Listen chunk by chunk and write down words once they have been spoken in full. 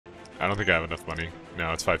I don't think I have enough money.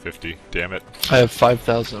 No, it's 550. Damn it. I have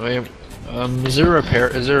 5,000. Wait, is there a repair?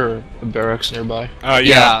 Is there a barracks nearby?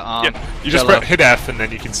 Yeah. You just hit F and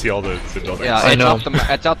then you can see all the buildings. Yeah, I know.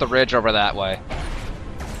 It's out the ridge over that way.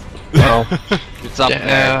 Oh, It's up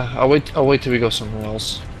there. I'll wait till we go somewhere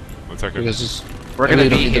else. 1 second. Because We're gonna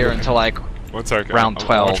be here until like 1 second. round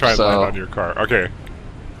 12. I'll try and so land on your car. Okay.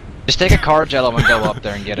 just take a car, Jello, and go up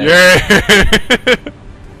there and get it. Yay!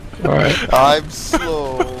 alright. I'm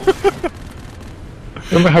slow.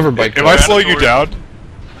 Remember hoverbike. Am I slowing you down?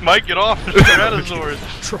 Mike, get off! There's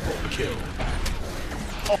Tyrannosaurs! Triple kill.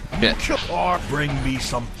 Yeah. Or bring me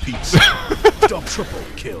some pizza. Triple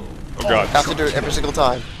kill. Oh god. Have to do it every single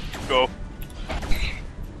time. Go.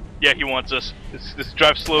 Yeah, he wants us. This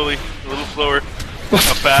drive slowly, a little slower. Now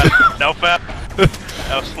fast, now fast,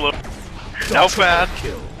 now slow, now fast.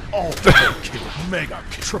 Kill. Triple kill. Mega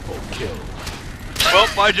kill. Triple kill. Well,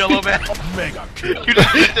 bye, Jello Man. Mega kill. You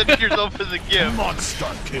just extended yourself as a gift. Monster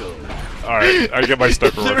kill. Alright, I get my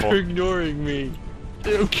sniper They're rifle. ignoring me.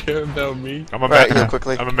 They don't care about me. I'm a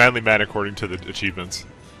quickly. I'm a manly man according to the achievements.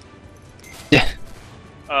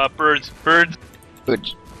 Birds. Good.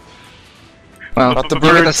 Well, Not the you can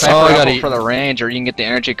get the birds. sniper I gotta rifle eat. for the range, or you can get the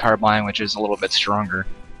energy carbine, which is a little bit stronger.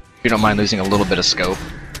 If you don't mind losing a little bit of scope.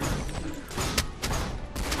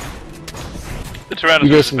 The Tyrannosaurus You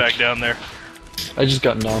guys is can- back down there. I just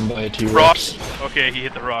got nommed by a Rock. T-Rex. Okay, he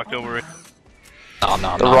hit the rock, don't worry. Oh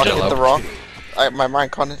no, The no, rock Jello. hit the rock. My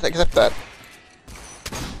mind can't accept that.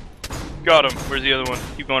 Got him. Where's the other one?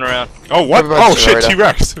 Keep going around. Oh, what? Everybody's Oh shit, right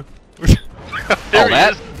T-Rex! There he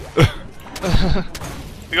that? is.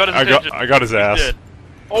 We got his attention. I got his He's ass. dead.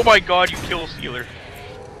 Oh my god, you kill stealer.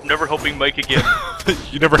 I'm never helping Mike again.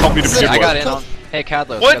 You never helped me to begin I got with. in on. Hey,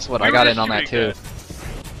 Cadlos, What? guess what? We I were got just in on that too. shooting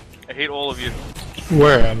I hate all of you.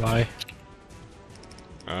 Where am I?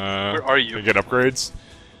 Where are you? Can I get upgrades?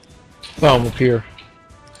 Oh, I'm up here.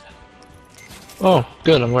 Oh,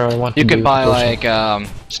 good. I'm where I want You to can be. buy like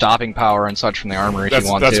stopping power and such from the armory if That's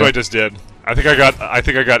you want that's to. what I just did. I think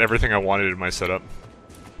I got everything I wanted in my setup.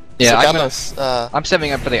 Yeah, So I'm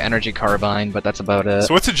saving up for the energy carbine, but that's about it.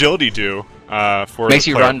 So what's agility do? For Makes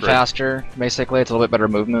the you player run upgrade? faster, basically. It's a little bit better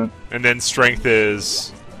movement. And then strength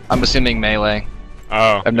is. I'm assuming melee.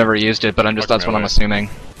 Oh. I've never used it, but Fuck that's what I'm melee. assuming.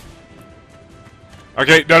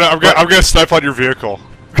 Okay, no, I'm gonna snipe on your vehicle.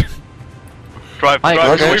 Drive, I drive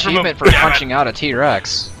got an away from him. achievement for punching out a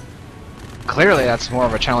T-Rex. Clearly, that's more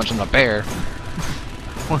of a challenge than a bear.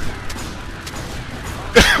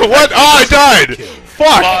 What? Oh, I died!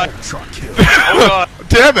 Fuck! Bye. Ultra kill. Oh god.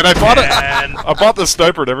 Damn it! I bought it. Man. I bought the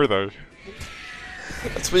sniper and everything.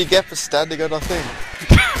 that's what you get for standing on a thing.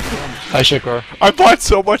 Hi, Shikar. I bought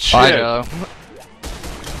so much shit. I know.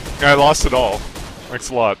 I lost it all. Thanks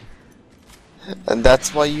a lot. And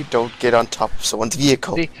that's why you don't get on top of someone's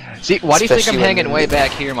vehicle. See, why do you think I'm Especially when hanging you're- way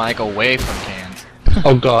back here, Mike, away from cans?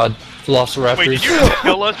 Oh God, Velociraptors. Wait, did you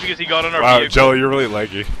kill us because he got on our Wow, vehicle? Jello, you're really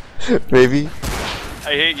leggy. Maybe.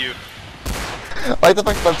 I hate you. I like the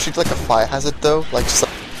fact that I'm treated like a fire hazard though. Like, just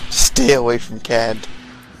like, stay away from canned.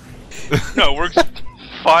 No, it works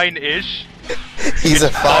fine-ish. He's a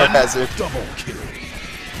It's fire fun. hazard. Double kill.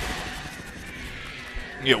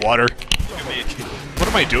 Get water. Give me- What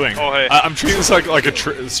am I doing? Oh, hey. I'm treating this like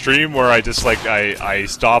a stream where I just like I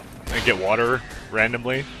stop and get water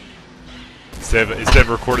randomly instead of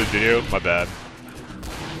recorded video. My bad.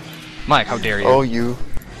 Mike, how dare you? Oh, you.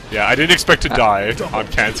 Yeah, I didn't expect to die on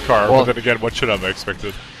Can's car, Well- but then again, what should I have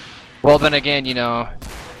expected? Well, then again, you know,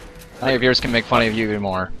 your viewers can make fun of you even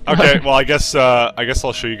more. Okay, well, I guess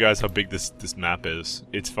I'll show you guys how big this map is.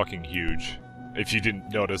 It's fucking huge. If you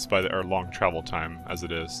didn't notice by our long travel time as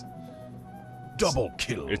it is, Double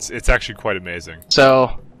kill. it's actually quite amazing.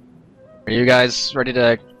 So, are you guys ready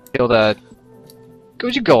to kill the...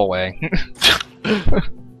 Would you go away?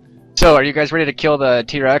 So, are you guys ready to kill the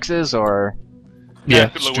T-Rexes, or... Yeah,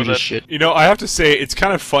 good luck stupid with it. shit. You know, I have to say it's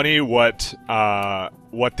kind of funny what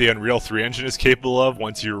the Unreal 3 engine is capable of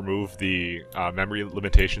once you remove the memory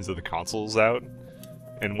limitations of the consoles out,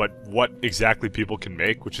 and what exactly people can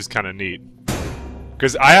make, which is kind of neat.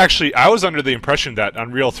 Because I was under the impression that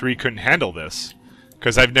Unreal 3 couldn't handle this,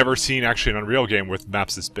 because I've never seen actually an Unreal game with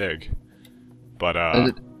maps this big. But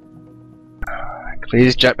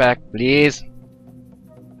Please, jetpack, please.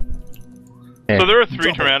 So there are 3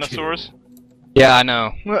 Double Tyrannosaurs. Yeah, I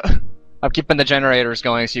know. I'm keeping the generators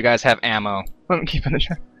going so you guys have ammo. I'm keeping the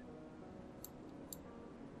how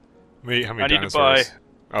many I need to dinosaurs?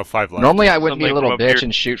 Oh, 5 left. Normally I wouldn't be a Something little from up bitch here.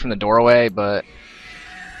 and shoot from the doorway, but...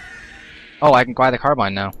 Oh, I can buy the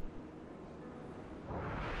carbine now.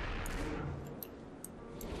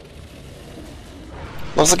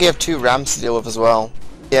 Looks like you have 2 rams to deal with as well.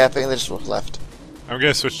 Yeah, I think there's what's left. I'm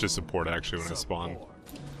gonna switch to support actually when I spawn.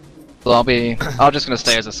 So I'm just gonna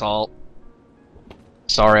stay as assault.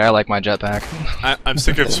 Sorry, I like my jetpack. I'm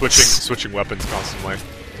sick of switching weapons constantly.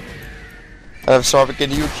 I'm sorry for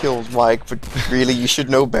getting you killed, Mike, but really, you should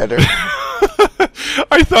know better.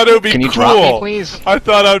 I thought it would be Can you cool. drop me, please? I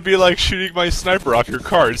thought I would be like shooting my sniper off your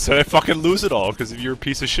car instead I fucking lose it all because you're a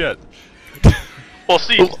piece of shit. Well,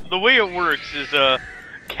 see, the way it works is,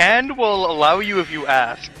 Canned will allow you if you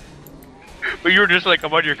ask. But you were just like,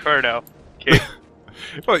 I'm on your car now. Okay.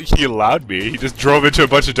 Well, he allowed me. He just drove into a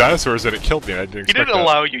bunch of dinosaurs and it killed me. I didn't He expect didn't that.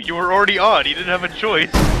 allow you. You were already on. He didn't have a choice.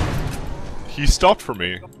 He stopped for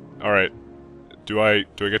me. All right. Do I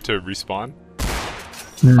get to respawn?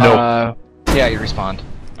 No. Yeah, you respawned.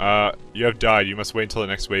 You have died. You must wait until the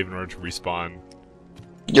next wave in order to respawn.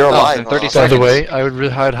 You're Oh, alive. in 30 By seconds. the way, I would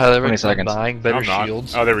really highly 20 recommend seconds. buying better I'm not.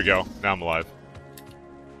 shields. Oh, there we go. Now I'm alive.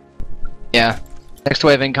 Yeah. Next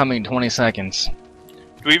wave incoming in 20 seconds.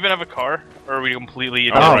 Do we even have a car? Or are we completely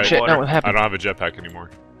in Oh, the right. shit, water? no, what I happened? don't have a jetpack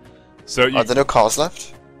anymore. So you Are there no cars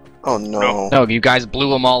left? Oh no. No, you guys blew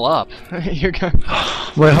them all up. You're going.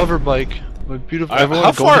 My hover bike. My beautiful. Everyone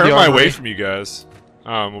how go far to the am I armory. away from you guys?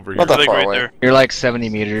 Over here. Not that Like far right away. there. You're like 70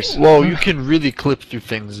 meters. Whoa, you can really clip through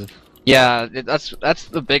things. Yeah, that's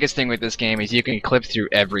the biggest thing with this game is you can clip through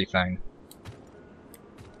everything.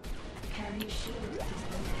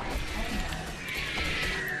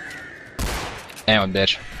 Damn,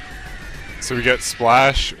 bitch. So we get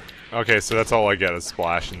splash. Okay, so that's all I get is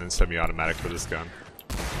splash and then semi-automatic for this gun.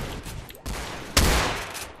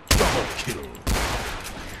 Double kill.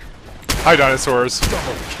 Hi, dinosaurs.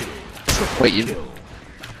 Double kill. Triple Wait, you- kill.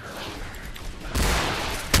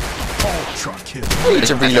 Ultra kill. Need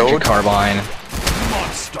to Energy reload. carbine.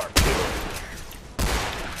 Monster kill.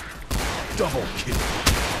 Double kill.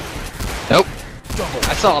 Nope, Double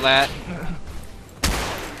I saw that.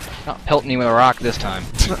 Not pelting me with a rock this time.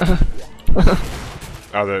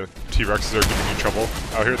 Oh, the T-Rexes are giving you trouble.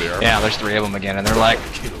 Oh, here they are. Yeah, there's 3 of them again, and they're like,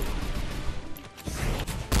 kill.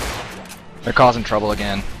 they're causing trouble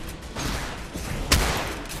again.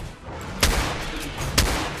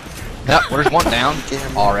 Yep, there's one down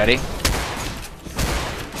Damn. already.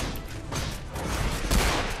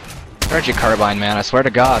 Energy carbine, man, I swear to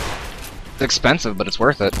God. It's expensive, but it's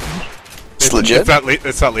worth it. It's legit.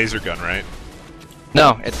 It's that laser gun, right?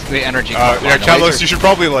 No, it's the energy carbine. Yeah, the Catalyst, laser- you should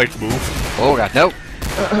probably like move. Oh god, nope.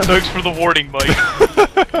 Thanks for the warning, Mike.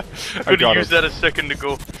 I Could've got used him. that a second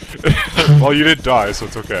ago. Well, you didn't die, so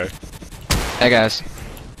it's okay. Hey guys.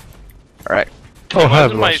 Alright. Oh, hi,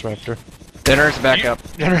 Wasn't my- Velociraptor. Dinner's back You-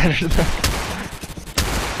 up. Generator's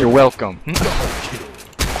back. You're welcome.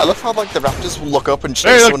 I love how like the raptors will look up and chase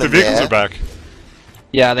Hey, look, someone the in the vehicles air. are back.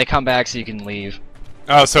 Yeah, they come back so you can leave.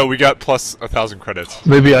 Oh, so we got plus 1,000 credits.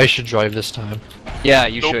 Maybe I should drive this time. Yeah,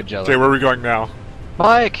 you Nope. should, Jello. Okay, where are we going now?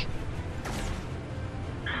 Mike!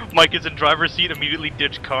 Mike is in driver's seat, immediately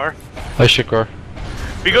ditch car. Hi, Shikar.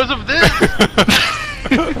 Because of this!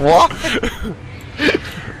 What?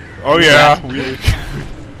 Oh yeah, we.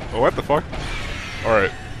 Oh, what the fuck? All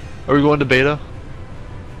right. Are we going to beta?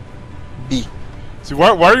 B. See, why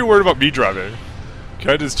are you worried about me driving?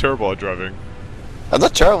 Ken is terrible at driving. I'm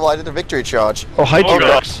not terrible. I did a victory charge. Oh, hi, Oh,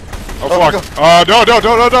 T-Rex. Oh, Oh, fuck. No.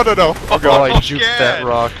 Oh Oh, god. I juked that God.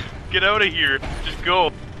 rock. Get out of here. Just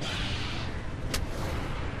go.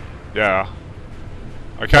 Yeah.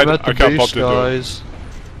 I I'm can't at the bump base, into it. guys.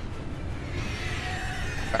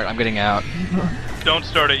 Alright, I'm getting out. Don't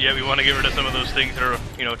start it yet. We want to get rid of some of those things that are,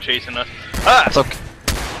 you know, chasing us. Ah! It's okay.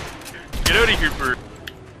 Get out of here, bird.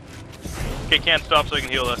 Okay, can't stop so I can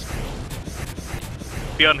heal us.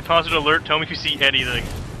 Be on constant alert. Tell me if you see anything.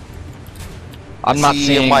 I'm not See,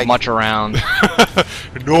 seeing Mike. much around.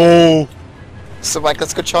 No. So Mike,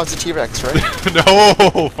 let's go charge the T-Rex, right?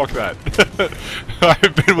 No. Fuck that.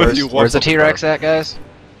 I've been with you once. Where's the on T-Rex car. at, guys?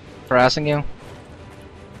 Harassing you?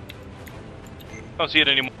 Don't see it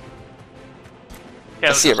anymore. Yeah, I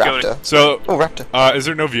let's see a just go raptor. So, Oh, raptor. is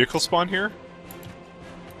there no vehicle spawn here?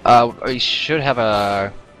 We should have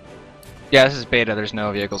a... Yeah, this is beta, there's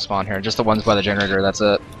no vehicle spawn here. Just the ones by the generator, that's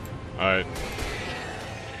it. Alright.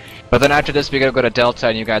 But then after this, we gotta go to Delta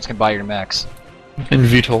and you guys can buy your mechs. And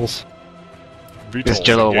VTOLs. Because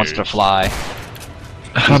Jello wants to fly.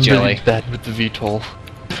 I'm jelly. really bad with the VTOL,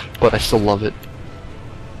 but I still love it.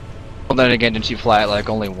 Well then again, didn't you fly it like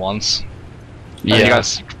only once? And you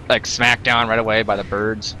got like smacked down right away by the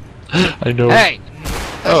birds. I know. Hey!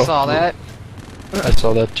 I Oh. saw that. I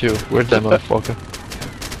saw that too. Where'd that motherfucker?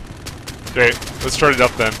 Okay, let's start it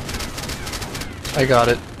up then. I got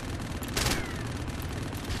it.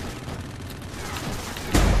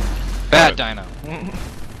 Bad Dino.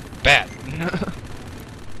 Bad.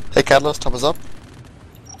 Hey, Catalyst, top us up.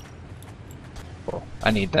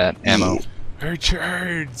 I need that ammo.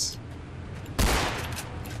 Richards!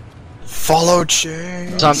 Follow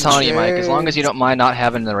chain. So I'm telling you, Mike, as long as you don't mind not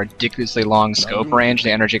having the ridiculously long scope range,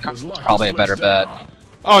 the energy is probably a better bet.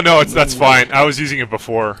 Oh no, that's fine. I was using it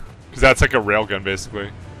before. Because that's like a railgun,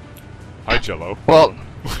 basically. Hi, Jello. Well,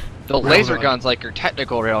 the laser gun's like your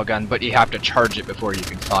technical railgun, but you have to charge it before you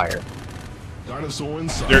can fire. Dinosaur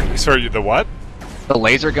inside. Sorry, the what? The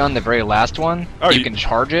laser gun, the very last one, Oh, you can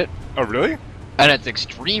charge it, Oh, really? and it's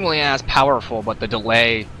extremely ass powerful, but the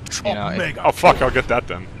delay, you know, Mega Oh, fuck, I'll get that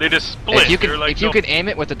then. They just split. if you They're can, like, if you no. can aim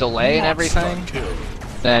it with the delay and everything, monster kill.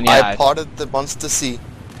 then I yeah, potted the monster sea.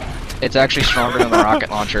 it's actually stronger than the rocket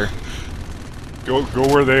launcher. Go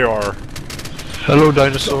where they are. Hello,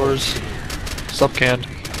 dinosaurs. Sup, canned.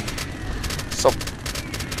 So,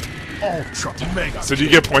 Ultra mega. So do you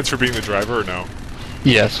get points for being the driver or no?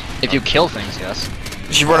 Yes. If you kill things, yes.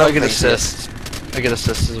 you run out I of get things here. assists. I get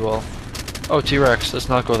assists as well. Oh, T-Rex. Let's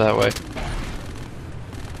not go that way.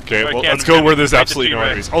 Okay, I well, can't let's go where there's fight the absolutely no T-Rex.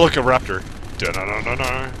 enemies. Oh, look, a raptor.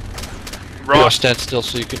 Da-da-da-da-da. Yo, Rock. stand still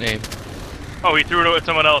so you can aim. Oh, he threw it at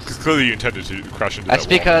someone else. Because clearly you intended to crash into That's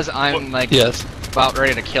that wall. because I'm like Yes. about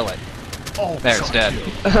ready to kill it. Ultra There, it's dead.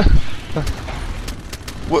 kill.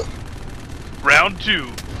 What? Round 2.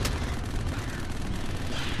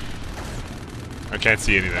 I can't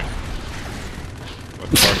see anything. What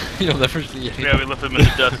the fuck? You'll never see anything. Yeah, we left him in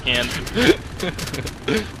the dust can.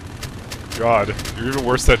 God, you're even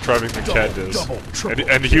worse at driving than Ken is. Double, triple.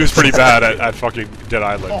 And he was pretty bad at fucking Dead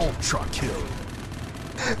Island. Ultra kill.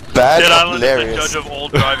 Bad Dead or Island is the hilarious. judge of all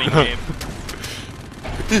driving games.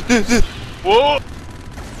 Whoa!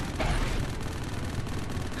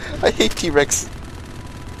 I hate T-Rex.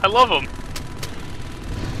 I love him.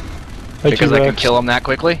 Because I can kill him that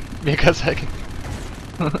quickly? Because I can...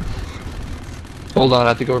 Hold on, I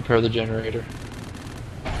have to go repair the generator.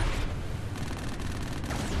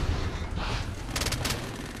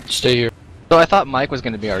 Stay here. So I thought Mike was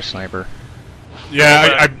going to be our sniper. Yeah,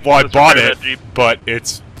 I Let's bought repair it, that Jeep. but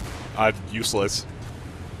it's useless.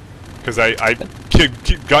 Because I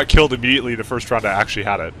got killed immediately the first round I actually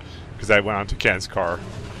had it. Because I went onto Ken's car.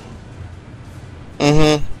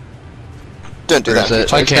 Mm-hmm. Don't do Where is that.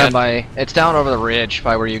 it? I It's can't- down by... It's down over the ridge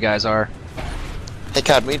by where you guys are. Hey,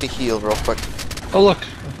 Cad, we need to heal real quick. Oh, look.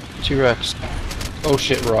 T-Rex. Oh,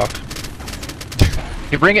 shit, rock. If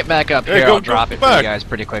you bring it back up Hey, here, go- I'll drop go it for back. you guys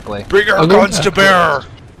pretty quickly. Bring our I'll go guns to bear!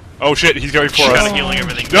 Oh shit, he's going for She's us. kinda healing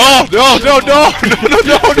everything. No, no, no, no,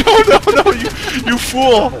 no, you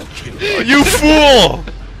fool! You fool!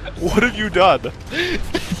 What have you done?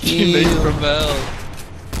 Heal.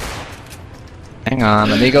 Hang on,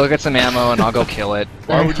 let me go get some ammo and I'll go kill it.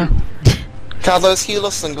 Why would you? Cad, let's heal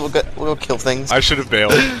us and we'll go kill things. I should have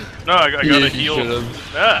bailed. No, I gotta heal.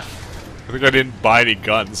 Ah, I think I didn't buy any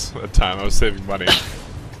guns at the time. I was saving money.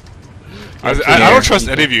 I don't trust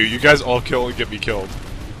any of you. You guys all kill and get me killed.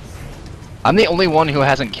 I'm the only one who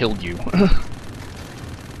hasn't killed you.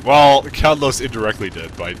 Well, Cadlos indirectly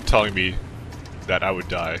did by telling me that I would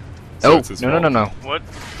die. So Oh, it's his no, fault. no. what?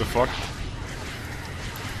 The fuck?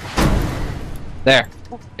 There.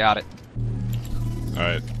 Got it.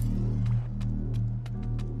 Alright.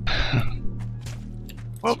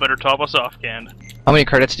 Well, better top us off, Canned. How many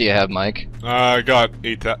credits do you have, Mike? I got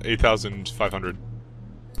 8,500.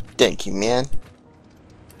 Thank you, man.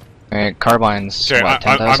 Alright, carbine's Okay, what,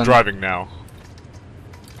 I'm 10,000? driving now.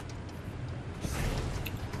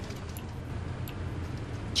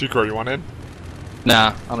 Chico, you want in?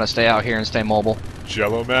 Nah, I'm gonna stay out here and stay mobile.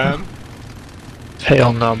 Jello Man?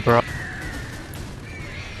 Hell no, bro.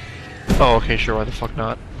 Oh, okay, sure, why the fuck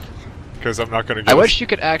not? Because I'm not gonna I get wish you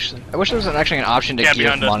could actually. I wish there was actually an option to Yeah, give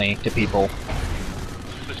behind us. money to people.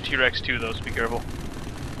 There's T-Rex too, though, so be careful.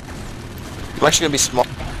 I'm actually gonna be smart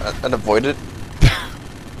and avoid it.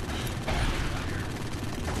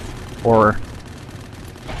 Or.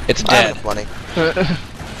 It's I have dead. enough money.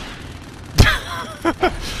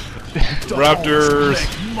 Raptors.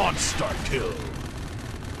 Double monster kill.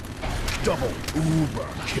 Double uber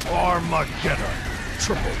kill. Armageddon.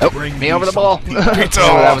 Triple. Oh, Bring me over the ball. some Oh,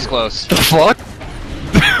 that was close. The fuck?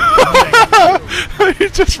 He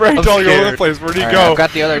just ranked I'm all over the scared. place. Where'd he Alright, go? I've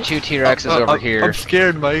got the other two T-Rexes over here. I'm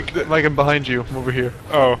scared, Mike. Mike, I'm behind you. I'm over here.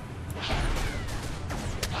 Oh.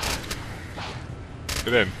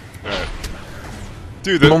 Get in. Alright.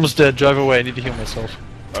 Dude, I'm almost dead. Drive away. I need to heal myself.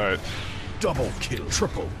 Alright. Double kill.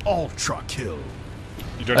 Triple. Ultra kill.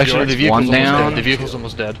 You don't Actually, the heal it? One vehicle's almost down. dead. The vehicle's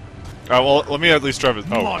almost dead. Well, let me at least drive it.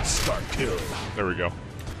 Oh, Monster kill. there we go.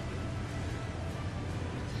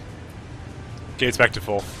 Gates back to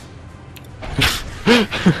full.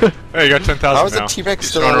 Hey, you got 10,000 How is now. the T-Rex He's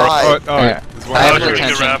still throwing alive? Yeah. There's I one have out the here.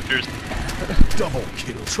 Shooting the attention. Raptors. Double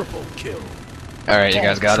kill. Triple kill. Alright, you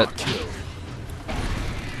guys got it. Quadra kill.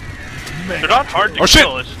 They're not hard to Oh, shit!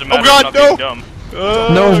 kill, it's just a matter God, of not no! being dumb.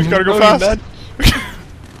 No, you gotta go fast.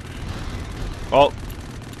 Well,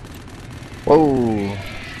 Whoa.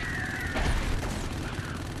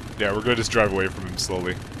 yeah, we're gonna just drive away from him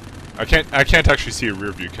slowly. I can't actually see a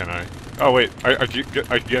rear view, can I? Oh wait, I can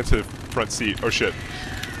get into the front seat. Oh shit.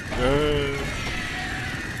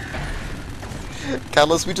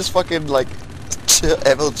 Catalyst, we just fucking like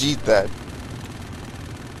MLG'd that.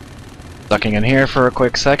 Ducking in here for a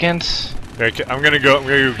quick second. Okay, I'm gonna go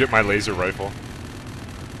get my laser rifle.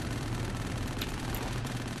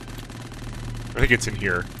 I think it's in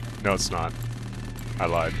here. No, it's not. I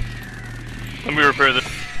lied. Let me repair this.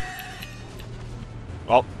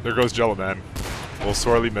 Well, there goes Jello Man. We'll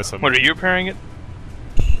sorely miss him. What, are you repairing it?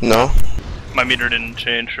 No. My meter didn't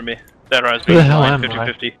change for me. That rise Where the being hell fine, am I?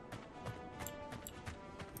 50-50.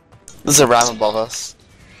 There's a ram above us.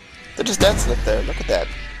 They're just dancing up there. Look at that.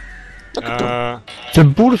 Look at them. They're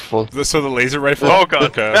beautiful. So the laser rifle? Oh, God.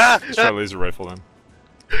 Okay, let's try laser rifle then.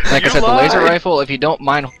 Like I You said, the laser lied. rifle, if you don't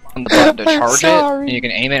mind on the button to charge it, Sorry. and you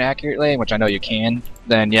can aim it accurately, which I know you can,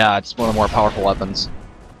 then yeah, it's one of the more powerful weapons.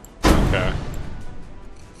 Okay.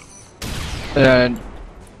 And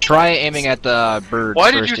try aiming at the birds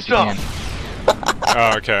Why did first you if stop? you can.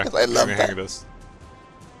 Oh, okay. I love Let me hang that. this.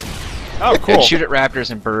 Oh, cool. And shoot at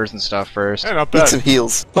raptors and birds and stuff first. Hey, not Need bad. some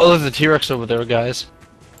heals. Oh, there's a T-Rex over there, guys.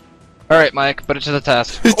 Alright, Mike, put it to the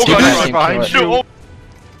test. Oh, Keep God, that he's right team behind kill it.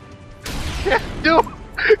 you. No!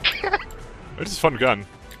 It's a fun gun.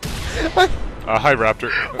 Hi,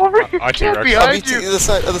 Raptor. Over here, I get T-Rex. behind I'll meet you you. other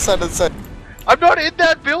side, other side, other side. I'm not in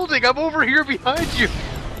that building, I'm over here behind you.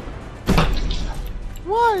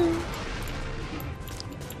 Why?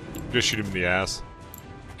 Just shoot him in the ass.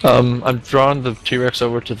 I'm drawing the T-Rex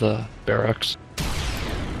over to the barracks.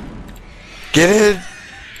 Get in!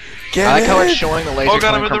 Get I like how it's in! showing the laser Oh,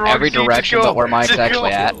 God, I'm coming in the from wrong every seat to direction go. but where Mike's To go.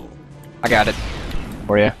 actually at. I got it.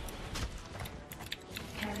 For you.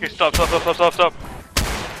 Okay, stop. Get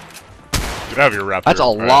out of here, Raptor. That's a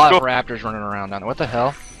Alright. lot Go. of raptors running around down there. What the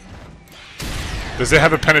hell? Does it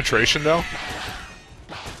have a penetration, though?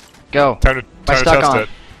 Go. Time to stuck test on? it.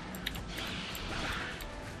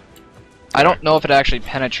 I don't know if it actually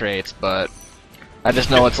penetrates, but I just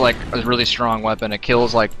know it's like a really strong weapon. It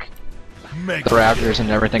kills like Mega the raptors and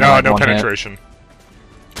everything. No, in, like, no one hit. penetration.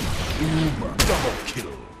 Uber. Double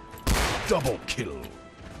kill. Double kill.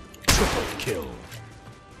 Triple kill.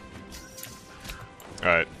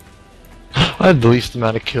 Alright. I had the least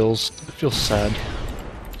amount of kills. I feel sad.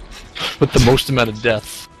 With the most amount of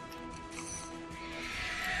deaths.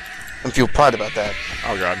 I feel proud about that.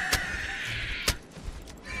 Oh, God.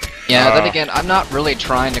 Yeah, then again, I'm not really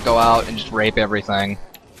trying to go out and just rape everything.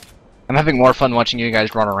 I'm having more fun watching you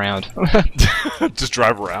guys run around. Just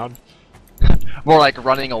drive around. More like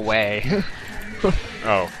running away.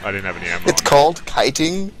 Oh, I didn't have any ammo. It's called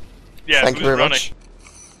kiting. Yeah, Thank you who's very running? much.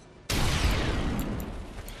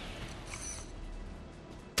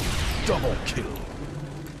 Double kill.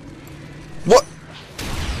 What?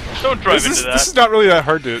 Don't drive This into is that. not really that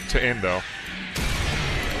hard to aim, though.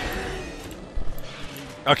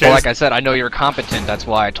 Okay, Well, like I said, I know you're competent, that's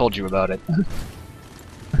why I told you about it.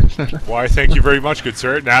 why, thank you very much, good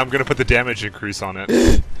sir. Now I'm gonna put the damage increase on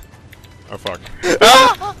it. Oh, fuck.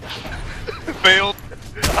 Failed.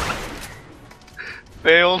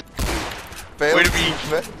 Failed. Failed. Way to be-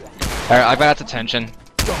 Alright, I got its attention.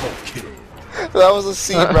 Double kill. That was a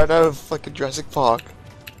scene right out of fucking Jurassic Park.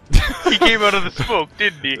 He came out of the smoke,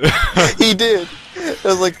 didn't he? He did. It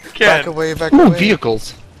was like, Ken. back away, back Ooh, away.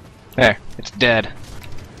 vehicles. There, it's dead.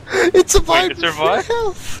 It survived. Wait, it survived? Free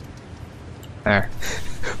health. There.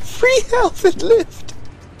 Free health, it lived.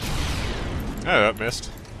 Oh, that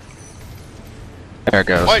missed. There it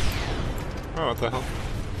goes. What? Oh, what the hell?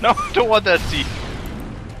 No, don't want that seat.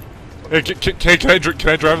 Hey, can I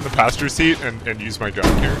drive in the passenger seat and use my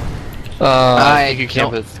gun here? I think you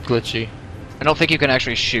can't, don't- but it's glitchy. I don't think you can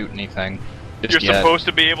actually shoot anything. Just You're yet. supposed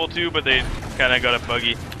to be able to, but they kind of got a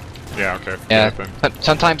buggy. Yeah, okay. Yeah. then.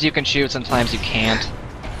 Sometimes you can shoot, sometimes you can't.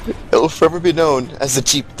 It will forever be known as the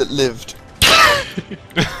Jeep that lived.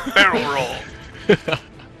 Barrel roll.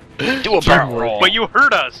 Do a barrel roll. But you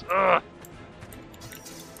hurt us. Ugh.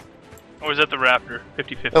 Or was that the Raptor?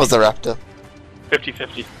 50-50. That was the Raptor.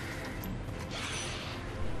 50-50.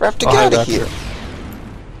 Raptor, Oh, get hi, out of Raptor. here.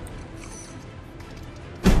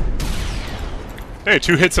 Hey,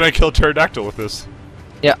 2 hits and I killed Pterodactyl with this.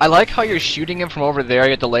 Yeah, I like how you're shooting him from over there,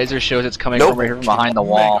 yet the laser shows it's coming Nope. from right here from behind the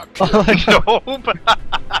wall. No, but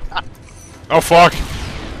Oh fuck!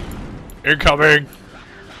 Incoming!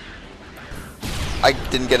 I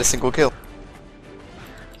didn't get a single kill.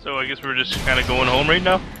 So I guess we're just kind of going home right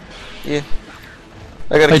now. Yeah.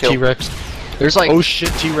 I got a Hi, kill. T-Rex. There's like Oh shit,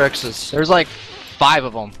 T-Rexes. there's like 5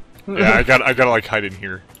 of them. Yeah, I gotta like hide in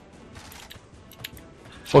here.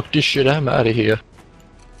 Fuck this shit, I'm out of here.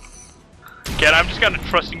 Ken, I'm just kind of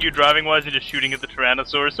trusting you driving wise and just shooting at the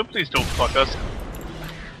Tyrannosaurus, so please don't fuck us.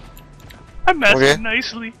 I'm asking Okay.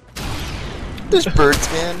 nicely. There's birds,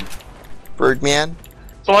 man. Birdman.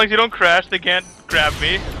 So long as you don't crash, they can't grab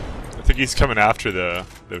me. I think he's coming after the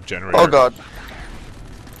generator. Oh god.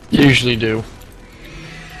 You usually do.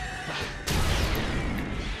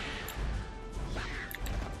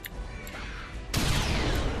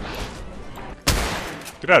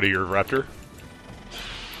 Get out of here, Raptor.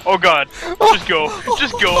 Oh god. Just go.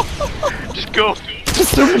 Just go. Just go. There's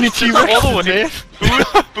so many T-Rexes, all the way. man.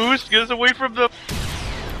 Boost, boost, get us away from the...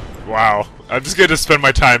 Wow. I'm just gonna spend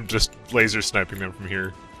my time just laser sniping them from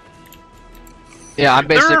here. Yeah, I'm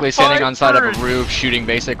There are basically standing 5 on side of birds. a roof shooting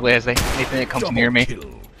basically as anything that comes Double near me. kill.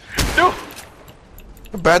 No!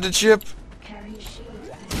 Abandoned ship.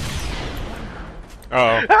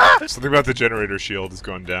 Uh oh. Something about the generator shield is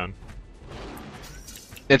going down.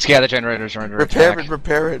 It's the generators are under Repair attack. it,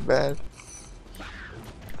 repair it, man.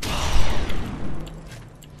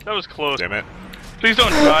 That was close. Damn it. Please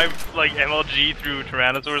don't drive, like, MLG through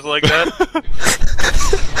Tyrannosaurs like that.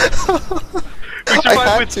 We I survived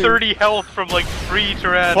had with to. 30 health from, like, 3 Fuck!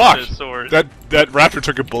 Tyrannosaurs. That Raptor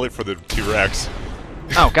took a bullet for the T-Rex.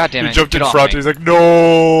 Oh god damn He it! jumped Get in off front me. and he's like,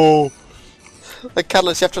 no! Like,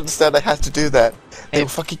 Catalyst, you have to understand I had to do that. They Hey. were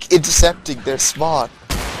fucking intercepting, they're smart.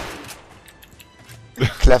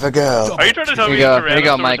 Clever girl. Are you trying to tell Here me you go, Tyrannosaurs here you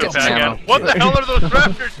go, Mike, are get some back ammo. at- What the hell are those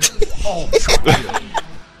raptors? Ultra kill.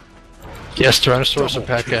 Yes, Tyrannosaurus are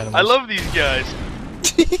pack animals. I love these guys.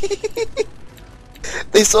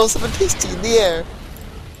 They saw something tasty in the air.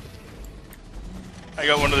 I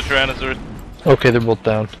got one of the Tyrannosaurs. Okay, they're both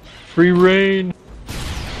down. Free reign.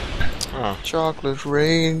 Oh. Chocolate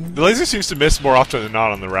rain. The laser seems to miss more often than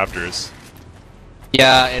not on the Raptors.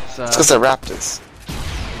 Yeah, it's It's because they're raptors.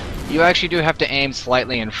 you actually do have to aim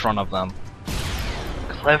slightly in front of them.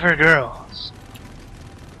 Clever girls.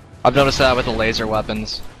 I've noticed that with the laser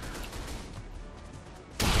weapons.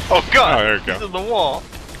 Oh god! Oh, there you go. This is the wall.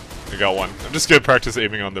 I got one. I'm just gonna practice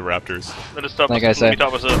aiming on the Raptors. Let us stop Like us. I Let me said.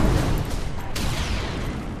 top us up.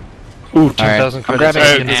 Ooh, Alright, 10,000 I'm credits. grabbing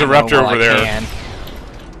Hey, an there's a ammo raptor while over I there. can.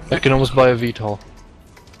 I can almost buy a VTOL.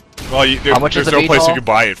 Well, How much is there's the no place you VTOL? can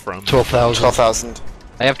buy it from. 12,000. 12,000.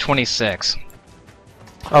 I have 26.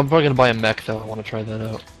 I'm probably gonna buy a mech though. I want to try that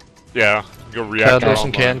out. Yeah, go react. Cadlos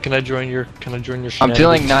online. and Can I join your? Can I join your? I'm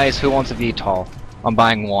feeling shenanigans? nice. Who wants a VTOL? I'm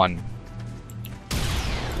buying one.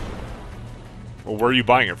 Well, where are you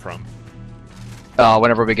buying it from?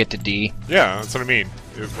 Whenever we get to D. Yeah, that's what I mean.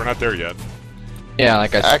 We're not there yet. Yeah,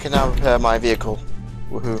 like I said. I can now repair my vehicle.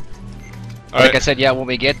 Woohoo. Like I said, yeah, when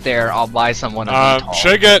we get there, I'll buy someone a VTOL.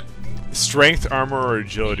 Should I get strength, armor, or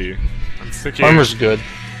agility? I'm thinking. Armor's good.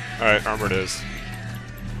 Alright, armor it is.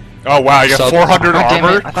 Oh wow, I got So- 400 God damn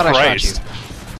armor? it, I thought I shot Christ. you.